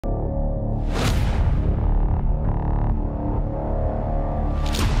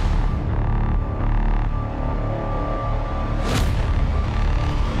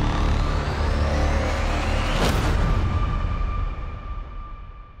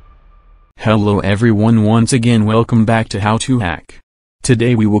Hello everyone, once again welcome back to How to Hack.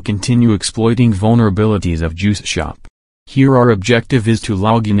 Today we will continue exploiting vulnerabilities of JuiceShop. Here our objective is to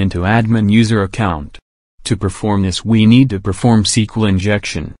log in into admin user account. To perform this we need to perform SQL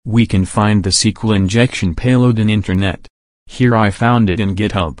injection. We can find the SQL injection payload in internet. Here I found it in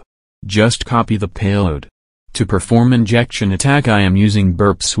GitHub. Just copy the payload. To perform injection attack I am using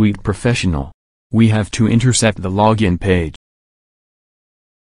Burp Suite Professional. We have to intercept the login page.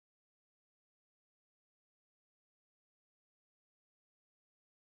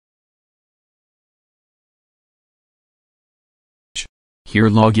 Here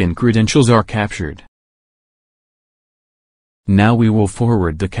login credentials are captured. Now we will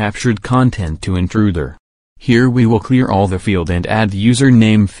forward the captured content to intruder. Here we will clear all the field and add the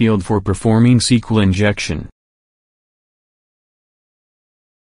username field for performing SQL injection.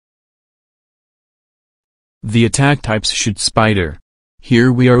 The attack types should spider. Here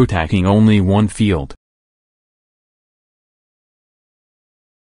we are attacking only one field.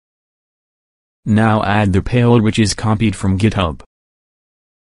 Now add the payload which is copied from GitHub.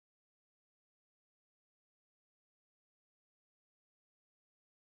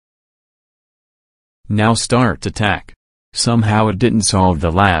 Now start attack. Somehow it didn't solve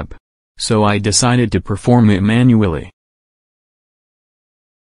the lab. So I decided to perform it manually.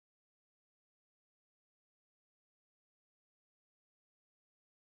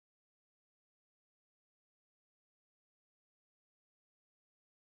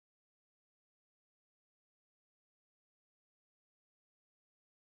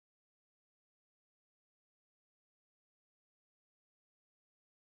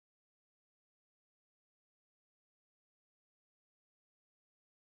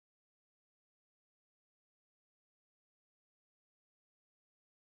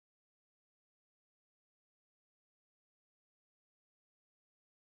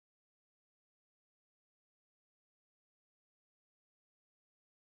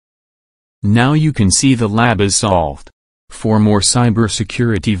 Now you can see the lab is solved. For more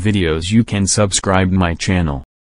cybersecurity videos you can subscribe my channel.